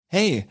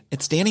Hey,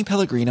 it's Danny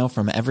Pellegrino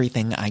from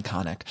Everything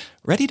Iconic.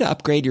 Ready to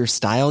upgrade your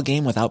style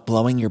game without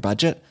blowing your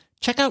budget?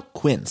 Check out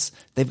Quince.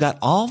 They've got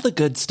all the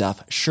good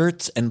stuff,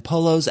 shirts and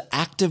polos,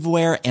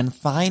 activewear, and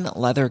fine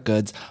leather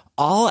goods,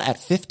 all at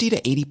 50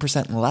 to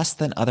 80% less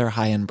than other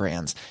high-end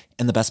brands.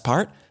 And the best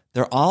part?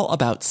 They're all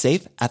about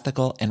safe,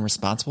 ethical, and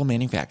responsible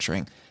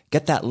manufacturing.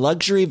 Get that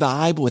luxury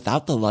vibe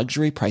without the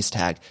luxury price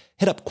tag.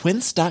 Hit up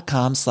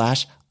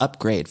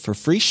quince.com/upgrade for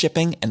free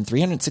shipping and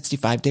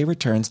 365-day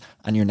returns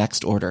on your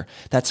next order.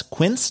 That's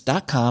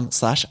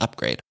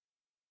quince.com/upgrade.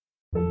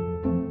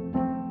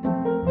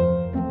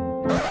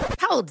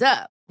 Hold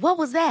up. What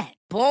was that?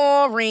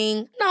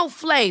 Boring. No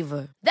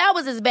flavor. That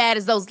was as bad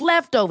as those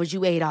leftovers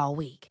you ate all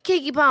week.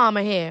 Keke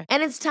Palmer here,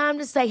 and it's time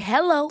to say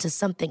hello to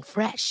something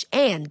fresh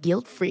and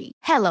guilt-free.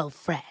 Hello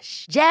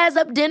Fresh. Jazz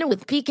up dinner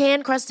with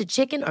pecan-crusted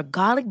chicken or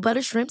garlic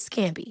butter shrimp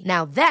scampi.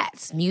 Now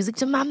that's music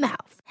to my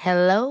mouth.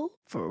 Hello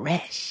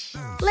Fresh.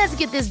 Let's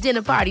get this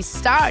dinner party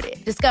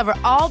started. Discover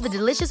all the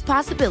delicious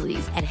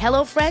possibilities at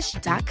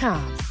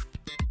hellofresh.com.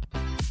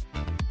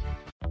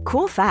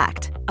 Cool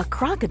fact, a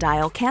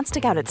crocodile can't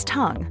stick out its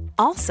tongue.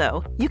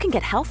 Also, you can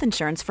get health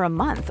insurance for a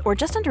month or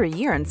just under a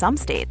year in some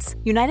states.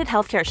 United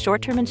Healthcare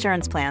short-term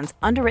insurance plans,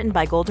 underwritten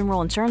by Golden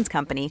Rule Insurance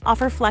Company,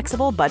 offer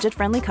flexible,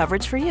 budget-friendly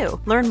coverage for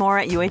you. Learn more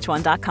at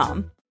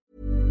uh1.com.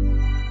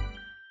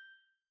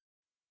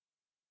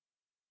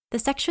 The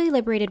Sexually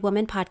Liberated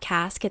Woman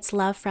podcast gets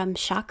love from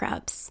Shock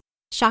Rubs.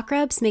 Shock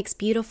Rubs makes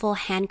beautiful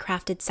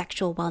handcrafted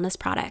sexual wellness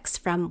products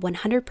from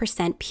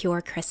 100%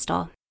 pure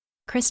crystal.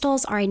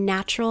 Crystals are a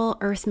natural,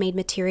 earth-made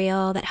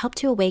material that help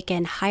to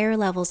awaken higher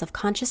levels of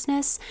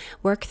consciousness,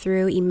 work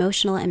through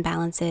emotional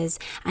imbalances,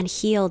 and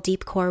heal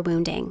deep core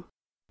wounding.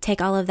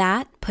 Take all of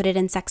that, put it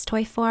in sex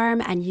toy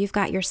form, and you've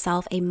got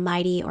yourself a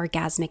mighty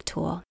orgasmic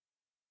tool.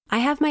 I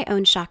have my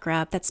own shock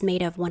rub that's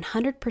made of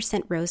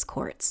 100% rose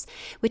quartz,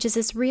 which is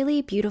this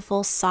really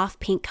beautiful, soft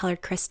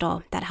pink-colored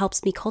crystal that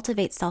helps me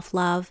cultivate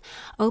self-love,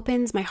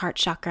 opens my heart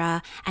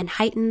chakra, and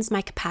heightens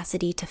my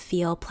capacity to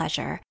feel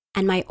pleasure.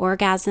 And my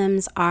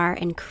orgasms are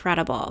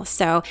incredible.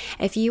 So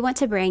if you want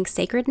to bring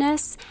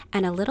sacredness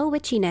and a little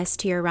witchiness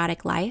to your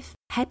erotic life,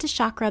 head to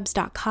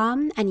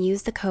shockrubs.com and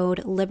use the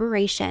code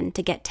LIBERATION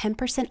to get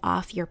 10%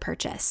 off your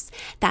purchase.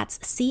 That's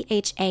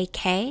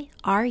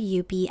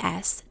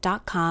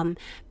CHAKRUBS.com,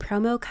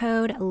 promo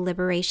code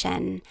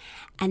LIBERATION.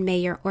 And may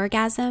your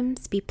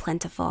orgasms be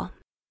plentiful.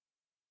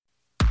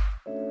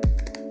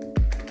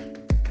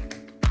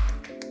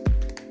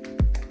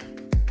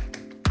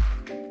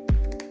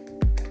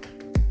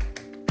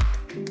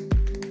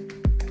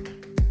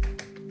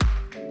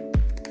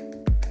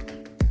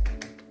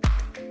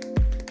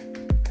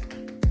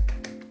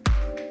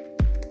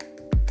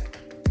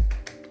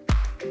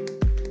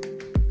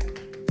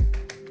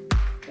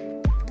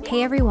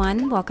 Hey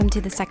everyone, welcome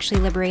to the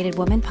Sexually Liberated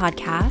Woman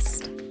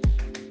podcast.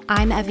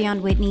 I'm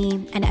Evian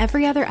Whitney, and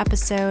every other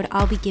episode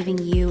I'll be giving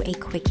you a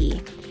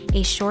quickie,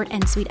 a short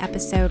and sweet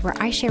episode where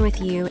I share with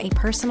you a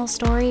personal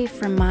story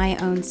from my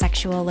own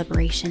sexual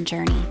liberation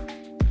journey.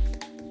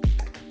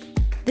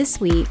 This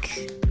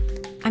week,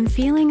 I'm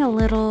feeling a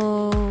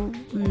little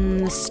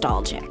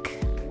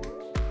nostalgic.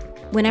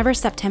 Whenever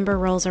September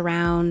rolls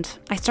around,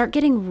 I start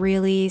getting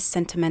really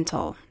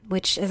sentimental,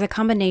 which is a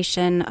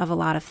combination of a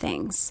lot of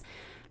things.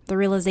 The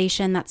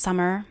realization that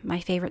summer, my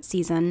favorite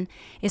season,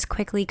 is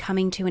quickly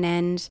coming to an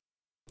end.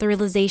 The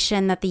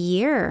realization that the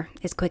year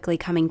is quickly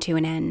coming to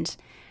an end.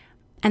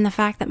 And the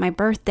fact that my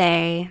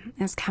birthday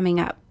is coming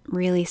up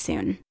really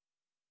soon.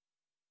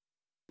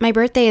 My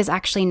birthday is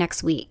actually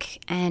next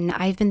week, and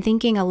I've been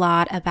thinking a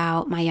lot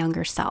about my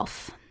younger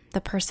self,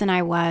 the person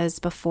I was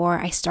before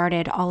I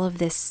started all of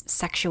this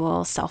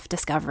sexual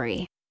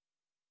self-discovery.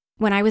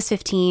 When I was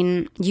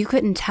 15, you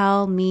couldn't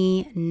tell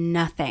me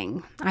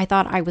nothing. I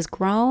thought I was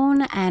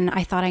grown and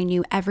I thought I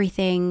knew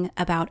everything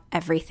about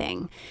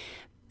everything,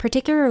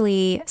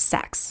 particularly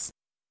sex,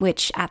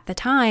 which at the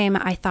time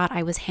I thought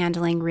I was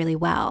handling really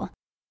well.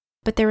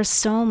 But there was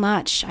so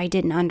much I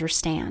didn't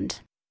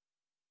understand,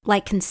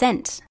 like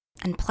consent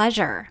and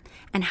pleasure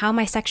and how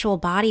my sexual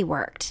body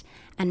worked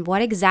and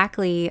what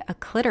exactly a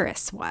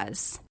clitoris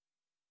was.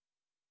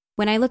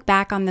 When I look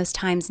back on those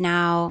times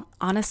now,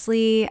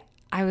 honestly,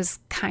 I was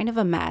kind of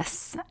a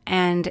mess,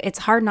 and it's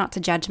hard not to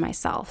judge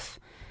myself.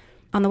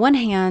 On the one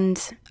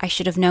hand, I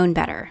should have known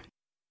better.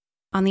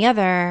 On the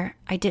other,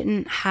 I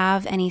didn't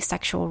have any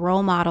sexual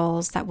role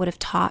models that would have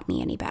taught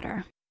me any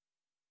better.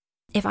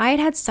 If I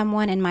had had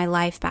someone in my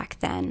life back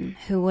then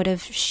who would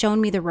have shown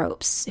me the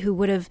ropes, who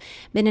would have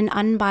been an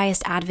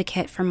unbiased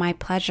advocate for my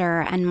pleasure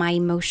and my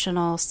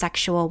emotional,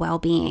 sexual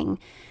well-being,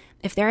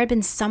 if there had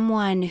been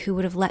someone who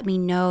would have let me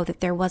know that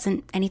there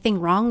wasn't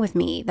anything wrong with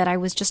me, that I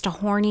was just a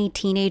horny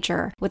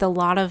teenager with a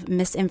lot of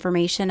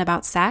misinformation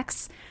about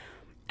sex,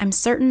 I'm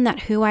certain that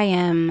who I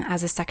am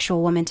as a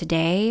sexual woman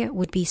today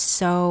would be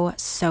so,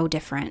 so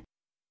different.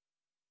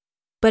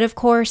 But of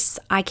course,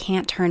 I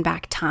can't turn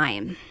back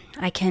time.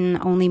 I can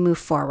only move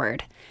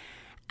forward.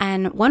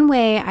 And one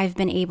way I've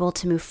been able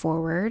to move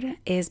forward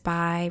is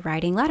by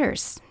writing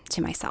letters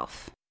to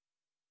myself.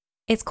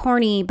 It's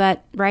corny,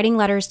 but writing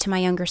letters to my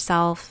younger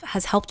self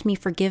has helped me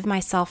forgive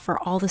myself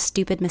for all the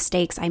stupid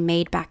mistakes I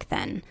made back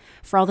then,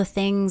 for all the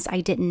things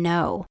I didn't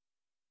know.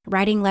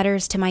 Writing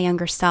letters to my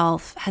younger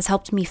self has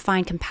helped me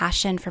find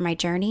compassion for my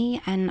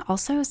journey and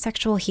also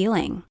sexual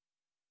healing.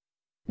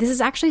 This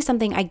is actually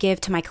something I give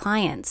to my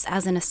clients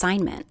as an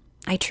assignment.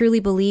 I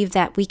truly believe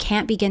that we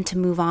can't begin to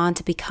move on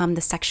to become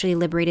the sexually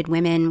liberated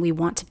women we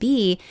want to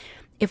be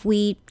if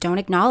we don't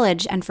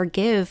acknowledge and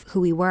forgive who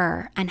we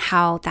were and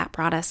how that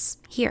brought us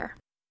here.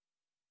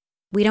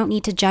 We don't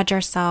need to judge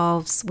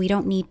ourselves. We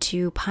don't need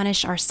to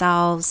punish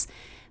ourselves.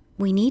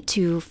 We need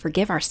to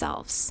forgive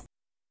ourselves.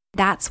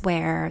 That's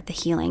where the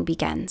healing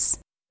begins.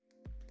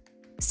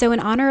 So in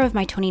honor of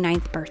my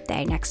 29th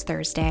birthday next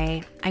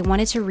Thursday, I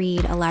wanted to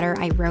read a letter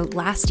I wrote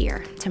last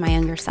year to my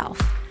younger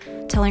self,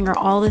 telling her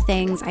all the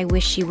things I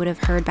wish she would have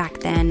heard back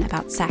then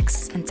about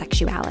sex and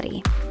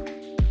sexuality.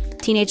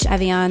 Teenage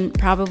Evian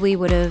probably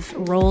would have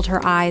rolled her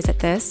eyes at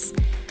this,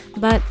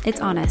 but it's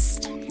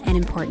honest and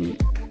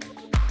important.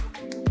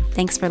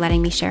 Thanks for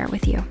letting me share it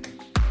with you.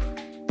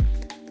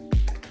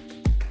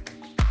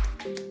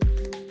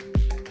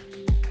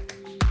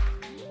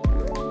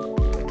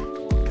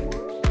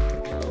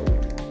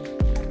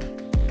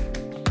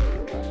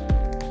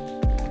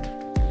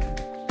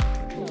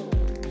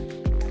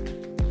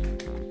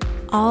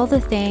 All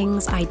the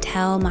things I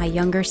tell my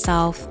younger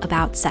self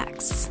about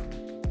sex.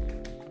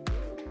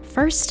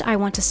 First, I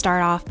want to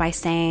start off by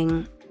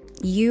saying,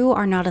 you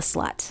are not a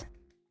slut.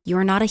 You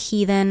are not a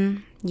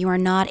heathen. You are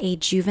not a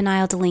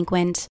juvenile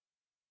delinquent.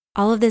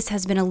 All of this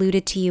has been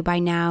alluded to you by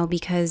now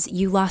because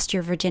you lost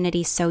your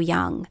virginity so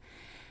young.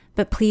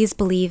 But please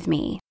believe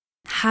me,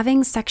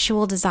 having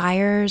sexual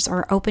desires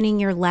or opening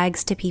your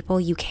legs to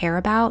people you care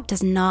about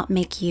does not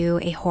make you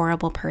a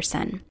horrible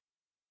person.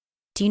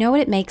 Do you know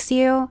what it makes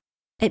you?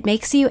 It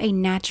makes you a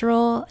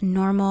natural,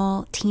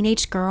 normal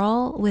teenage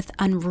girl with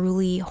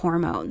unruly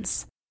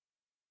hormones.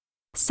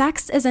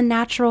 Sex is a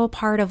natural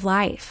part of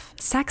life.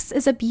 Sex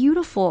is a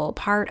beautiful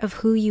part of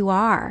who you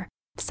are.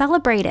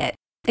 Celebrate it.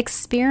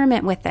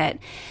 Experiment with it.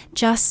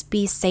 Just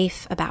be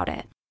safe about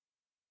it.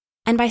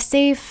 And by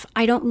safe,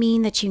 I don't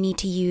mean that you need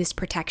to use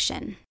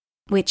protection,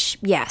 which,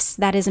 yes,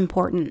 that is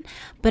important,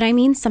 but I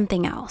mean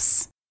something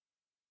else.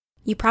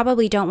 You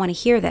probably don't want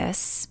to hear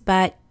this,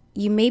 but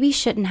you maybe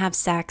shouldn't have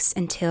sex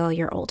until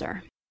you're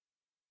older.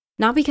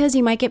 Not because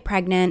you might get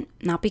pregnant,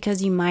 not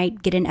because you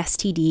might get an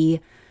STD,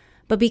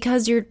 but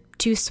because you're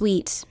too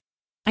sweet.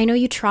 I know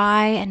you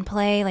try and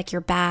play like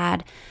you're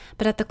bad,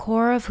 but at the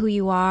core of who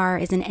you are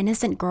is an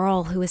innocent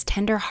girl who is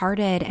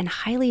tender-hearted and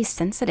highly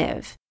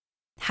sensitive.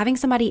 Having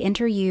somebody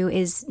enter you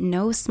is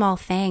no small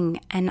thing,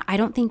 and I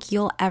don't think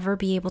you'll ever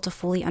be able to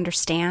fully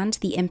understand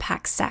the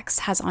impact sex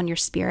has on your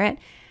spirit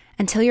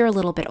until you're a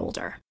little bit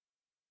older.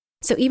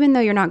 So even though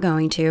you're not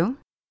going to,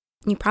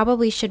 you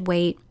probably should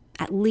wait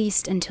at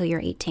least until you're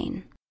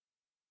 18.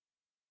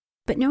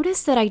 But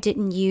notice that I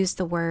didn't use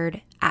the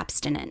word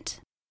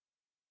abstinent.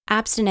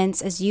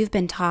 Abstinence, as you've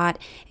been taught,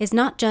 is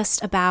not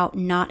just about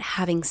not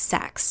having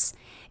sex.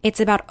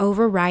 It's about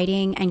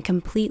overriding and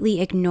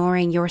completely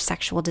ignoring your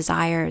sexual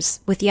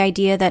desires with the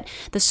idea that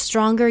the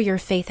stronger your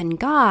faith in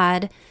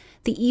God,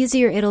 the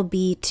easier it'll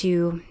be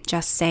to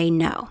just say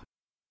no.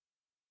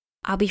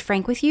 I'll be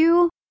frank with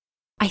you,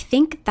 I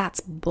think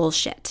that's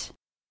bullshit.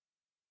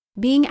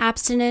 Being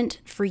abstinent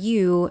for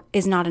you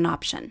is not an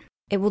option.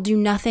 It will do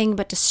nothing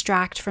but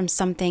distract from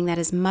something that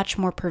is much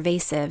more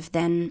pervasive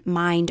than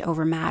mind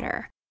over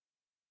matter.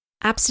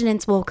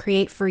 Abstinence will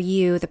create for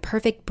you the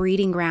perfect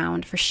breeding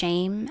ground for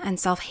shame and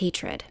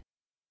self-hatred.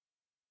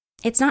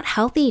 It's not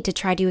healthy to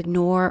try to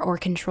ignore or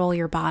control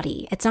your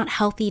body. It's not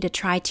healthy to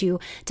try to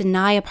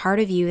deny a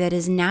part of you that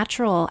is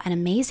natural and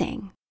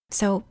amazing.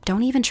 So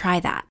don't even try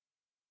that.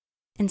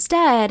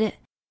 Instead,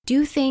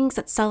 do things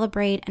that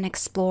celebrate and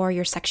explore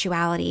your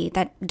sexuality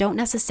that don't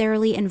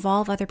necessarily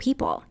involve other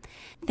people.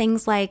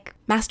 Things like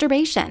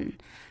masturbation.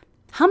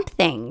 Hump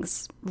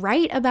things.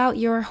 Write about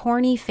your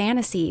horny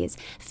fantasies.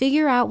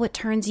 Figure out what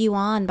turns you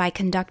on by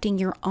conducting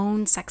your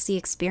own sexy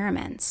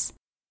experiments.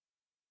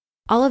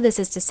 All of this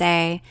is to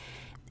say,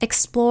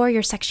 explore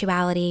your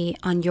sexuality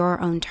on your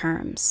own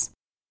terms.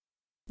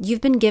 You've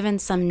been given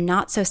some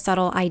not so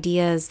subtle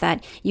ideas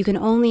that you can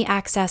only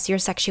access your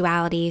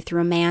sexuality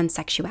through a man's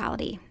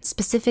sexuality,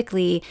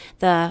 specifically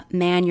the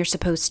man you're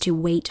supposed to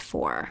wait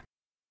for.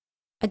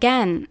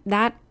 Again,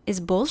 that is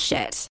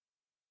bullshit.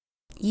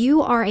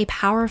 You are a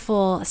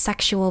powerful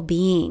sexual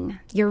being.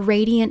 Your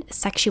radiant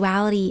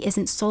sexuality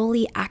isn't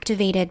solely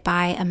activated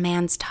by a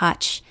man's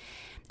touch,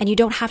 and you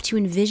don't have to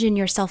envision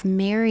yourself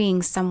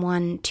marrying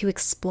someone to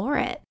explore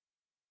it.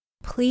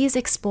 Please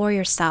explore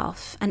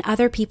yourself and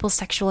other people's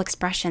sexual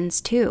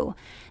expressions too.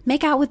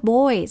 Make out with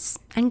boys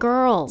and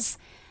girls.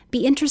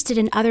 Be interested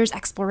in others'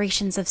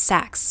 explorations of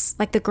sex,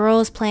 like the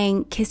girls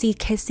playing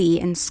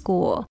kissy-kissy in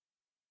school.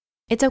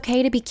 It's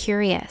okay to be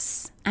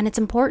curious, and it's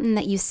important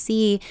that you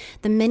see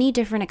the many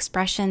different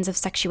expressions of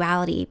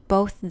sexuality,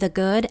 both the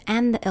good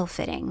and the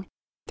ill-fitting.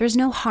 There's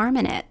no harm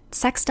in it.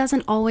 Sex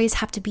doesn't always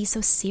have to be so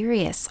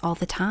serious all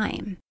the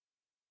time.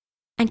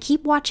 And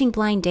keep watching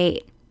Blind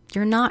Date.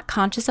 You're not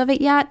conscious of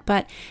it yet,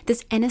 but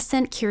this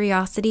innocent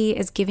curiosity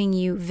is giving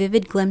you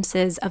vivid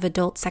glimpses of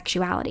adult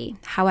sexuality,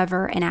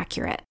 however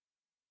inaccurate.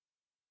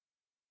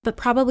 But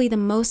probably the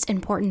most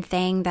important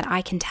thing that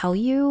I can tell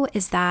you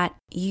is that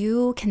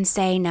you can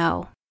say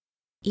no.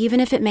 Even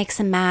if it makes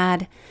him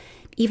mad,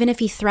 even if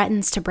he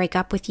threatens to break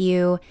up with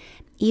you,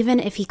 even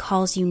if he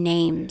calls you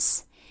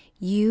names,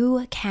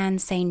 you can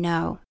say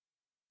no.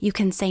 You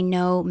can say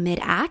no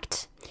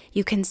mid-act.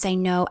 You can say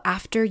no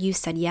after you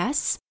said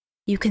yes.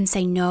 You can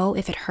say no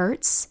if it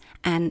hurts,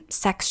 and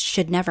sex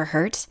should never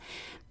hurt.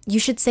 You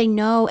should say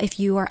no if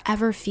you are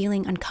ever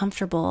feeling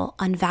uncomfortable,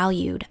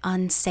 unvalued,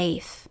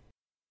 unsafe.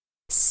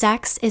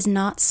 Sex is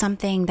not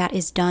something that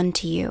is done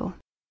to you.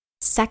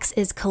 Sex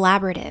is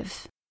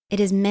collaborative. It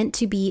is meant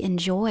to be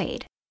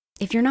enjoyed.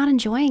 If you're not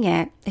enjoying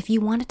it, if you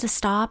want it to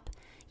stop,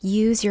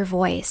 use your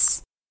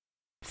voice.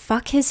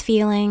 Fuck his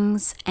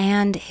feelings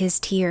and his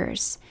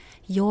tears.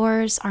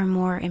 Yours are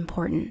more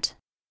important.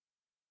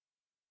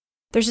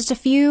 There's just a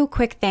few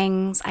quick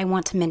things I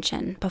want to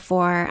mention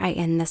before I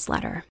end this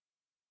letter.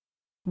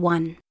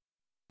 1.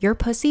 Your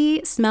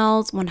pussy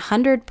smells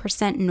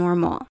 100%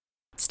 normal.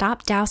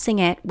 Stop dousing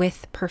it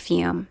with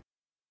perfume.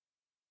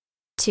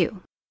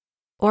 2.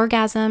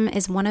 Orgasm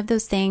is one of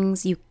those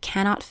things you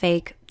cannot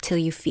fake till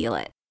you feel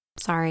it.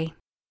 Sorry.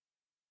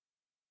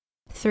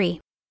 3.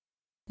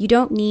 You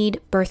don't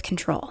need birth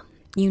control.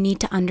 You need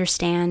to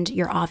understand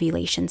your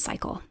ovulation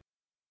cycle.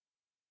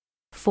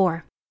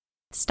 4.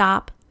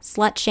 Stop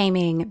slut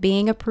shaming.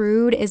 Being a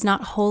prude is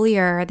not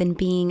holier than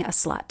being a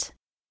slut.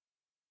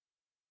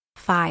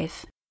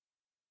 5.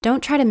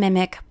 Don't try to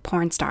mimic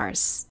porn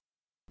stars.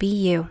 Be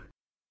you.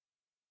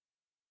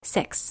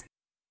 6.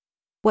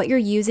 What you're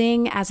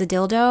using as a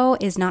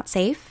dildo is not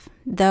safe,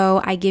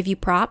 though I give you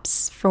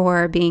props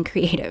for being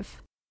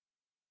creative.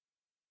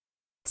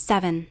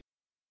 7.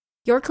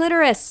 Your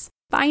clitoris.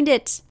 Find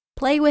it,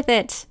 play with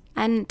it,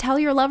 and tell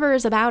your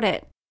lovers about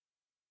it.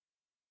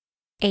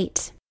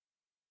 8.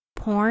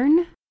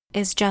 Porn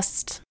is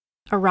just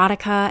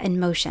erotica in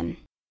motion.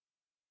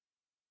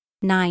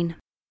 9.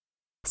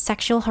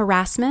 Sexual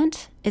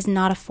harassment is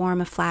not a form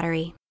of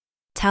flattery.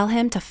 Tell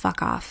him to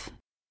fuck off.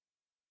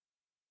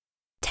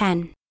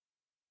 10.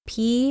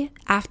 Pee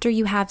after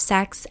you have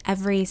sex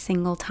every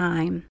single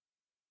time.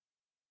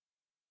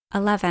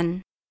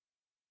 11.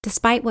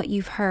 Despite what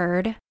you've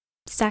heard,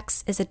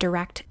 sex is a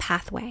direct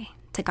pathway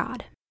to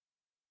God.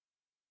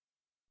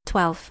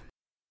 12.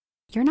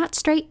 You're not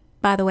straight,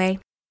 by the way.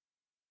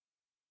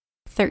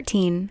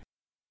 13.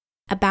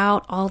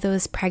 About all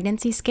those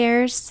pregnancy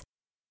scares,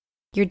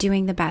 you're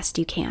doing the best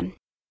you can.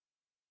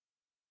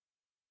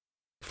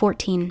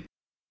 14.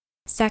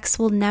 Sex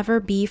will never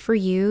be for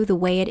you the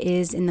way it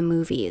is in the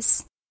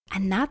movies,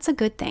 and that's a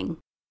good thing.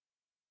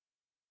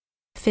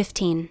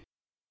 15.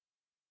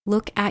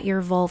 Look at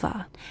your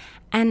vulva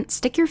and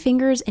stick your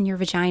fingers in your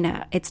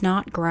vagina. It's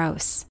not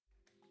gross.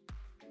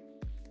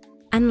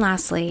 And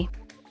lastly,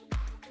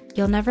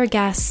 you'll never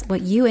guess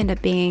what you end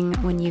up being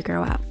when you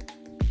grow up.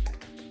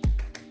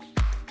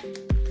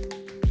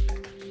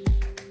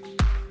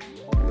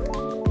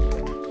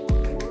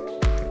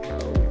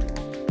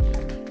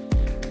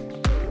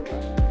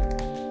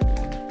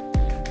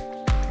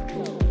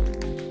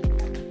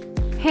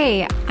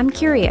 Hey, I'm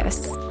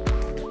curious.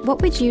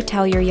 What would you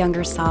tell your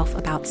younger self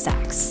about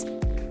sex?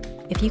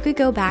 If you could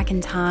go back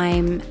in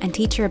time and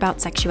teach her about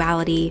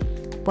sexuality,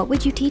 what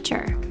would you teach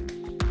her?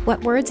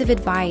 What words of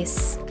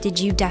advice did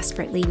you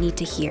desperately need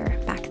to hear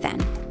back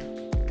then?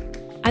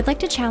 I'd like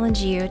to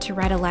challenge you to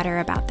write a letter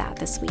about that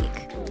this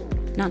week.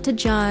 Not to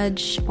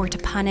judge or to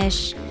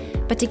punish,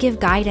 but to give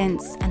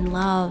guidance and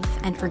love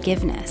and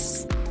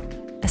forgiveness,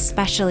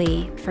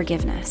 especially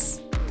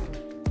forgiveness.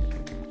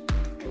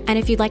 And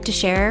if you'd like to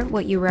share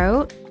what you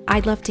wrote,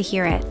 I'd love to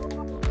hear it.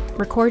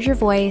 Record your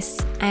voice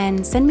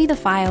and send me the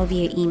file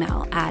via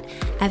email at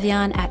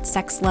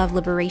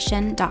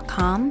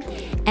evyan@sexloveliberation.com,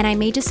 and I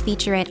may just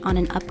feature it on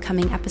an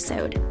upcoming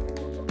episode.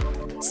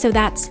 So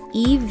that's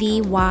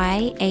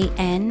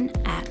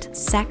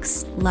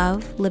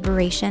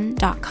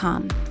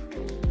EVYAN@sexloveliberation.com.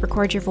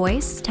 Record your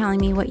voice telling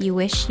me what you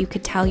wish you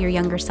could tell your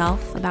younger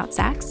self about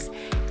sex,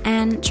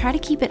 and try to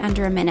keep it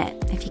under a minute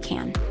if you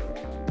can.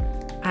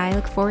 I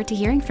look forward to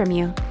hearing from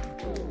you.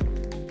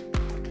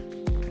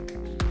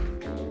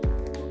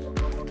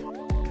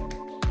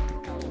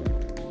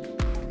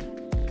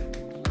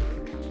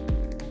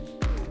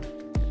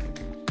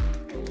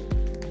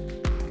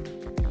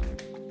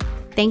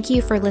 Thank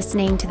you for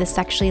listening to the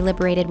Sexually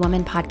Liberated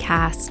Woman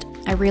podcast.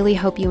 I really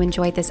hope you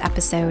enjoyed this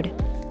episode.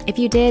 If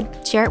you did,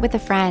 share it with a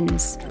friend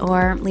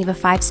or leave a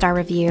 5-star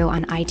review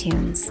on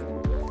iTunes.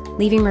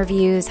 Leaving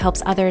reviews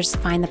helps others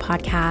find the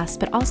podcast,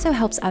 but also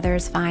helps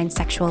others find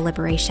sexual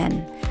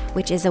liberation,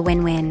 which is a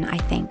win-win, I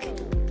think.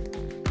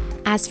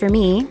 As for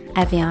me,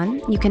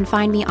 Evyan, you can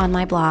find me on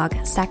my blog,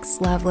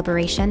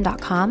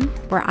 sexloveliberation.com,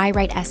 where I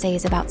write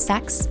essays about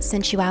sex,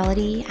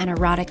 sensuality, and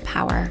erotic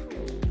power.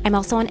 I'm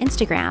also on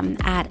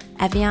Instagram at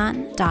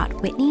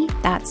evyan.whitney,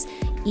 that's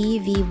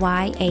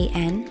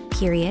EVYAN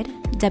WHITNEY,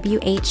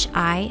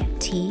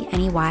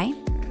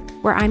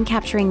 where I'm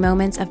capturing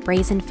moments of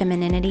brazen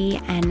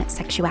femininity and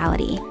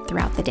sexuality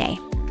throughout the day.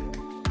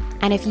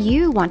 And if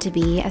you want to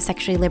be a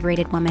sexually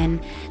liberated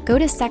woman, go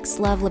to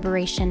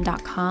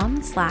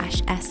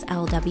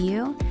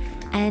sexloveliberation.com/SLW,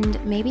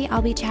 and maybe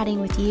I'll be chatting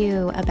with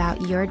you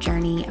about your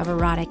journey of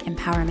erotic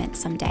empowerment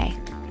someday.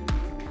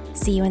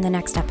 See you in the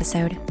next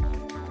episode.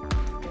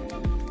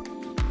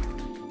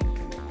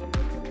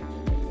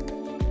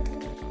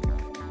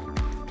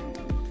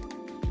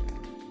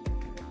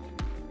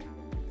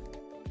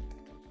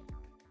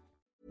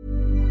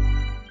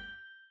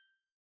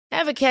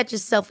 Ever catch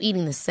yourself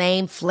eating the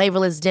same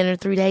flavorless dinner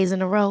 3 days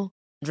in a row?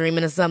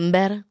 Dreaming of something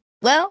better?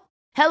 Well,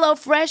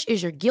 HelloFresh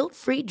is your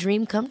guilt-free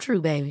dream come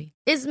true, baby.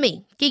 It's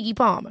me, Keke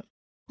Palmer.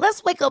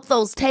 Let's wake up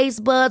those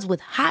taste buds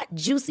with hot,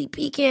 juicy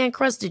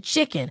pecan-crusted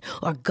chicken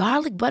or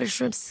garlic butter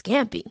shrimp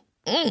scampi.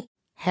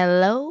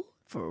 Hello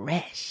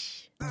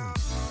Fresh.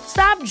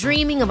 Stop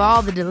dreaming of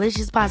all the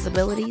delicious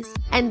possibilities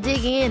and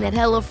dig in at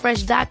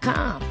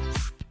HelloFresh.com.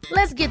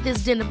 Let's get this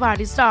dinner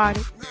party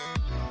started.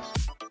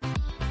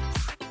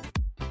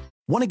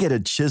 Want to get a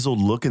chiseled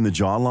look in the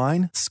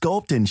jawline?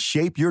 Sculpt and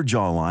shape your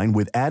jawline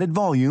with added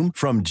volume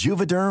from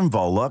Juvederm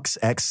Volux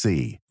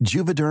XC.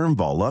 Juvederm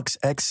Volux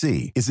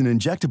XC is an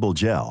injectable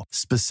gel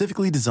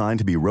specifically designed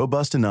to be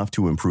robust enough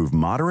to improve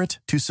moderate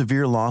to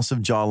severe loss of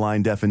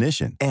jawline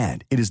definition.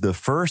 And it is the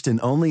first and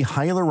only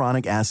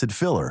hyaluronic acid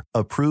filler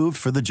approved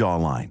for the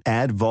jawline.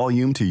 Add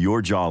volume to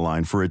your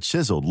jawline for a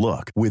chiseled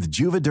look with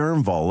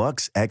Juvederm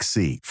Volux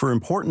XC. For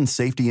important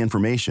safety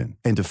information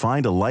and to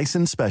find a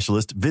licensed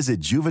specialist, visit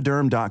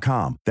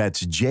Juvederm.com.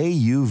 That's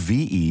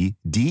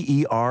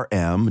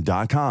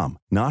Juvederm.com.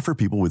 Not for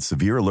people with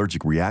severe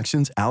allergic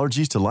reactions,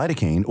 allergies to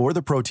lidocaine, or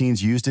the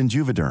proteins used in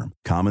Juvederm.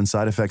 Common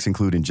side effects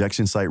include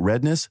injection site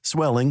redness,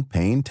 swelling,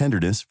 pain,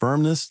 tenderness,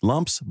 firmness,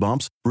 lumps,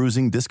 bumps,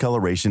 bruising,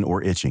 discoloration,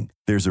 or itching.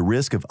 There's a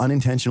risk of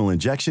unintentional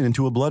injection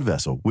into a blood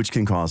vessel, which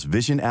can cause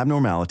vision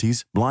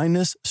abnormalities,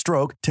 blindness,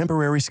 stroke,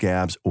 temporary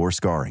scabs, or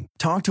scarring.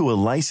 Talk to a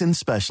licensed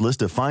specialist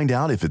to find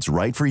out if it's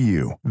right for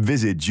you.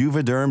 Visit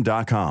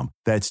Juvederm.com.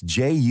 That's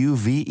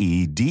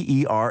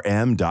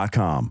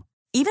Juvederm.com.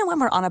 Even when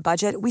we're on a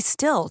budget, we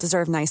still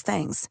deserve nice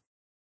things.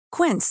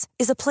 Quince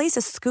is a place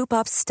to scoop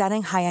up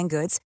stunning high-end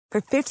goods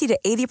for 50 to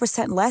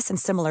 80% less than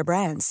similar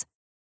brands.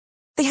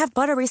 They have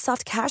buttery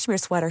soft cashmere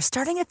sweaters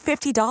starting at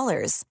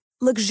 $50,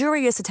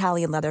 luxurious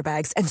Italian leather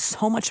bags, and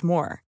so much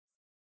more.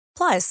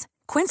 Plus,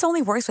 Quince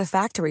only works with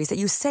factories that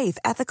use safe,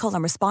 ethical,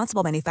 and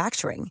responsible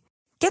manufacturing.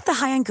 Get the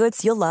high-end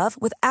goods you'll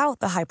love without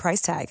the high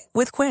price tag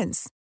with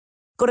Quince.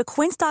 Go to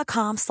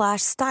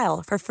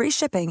quince.com/style for free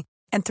shipping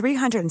and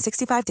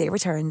 365-day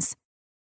returns.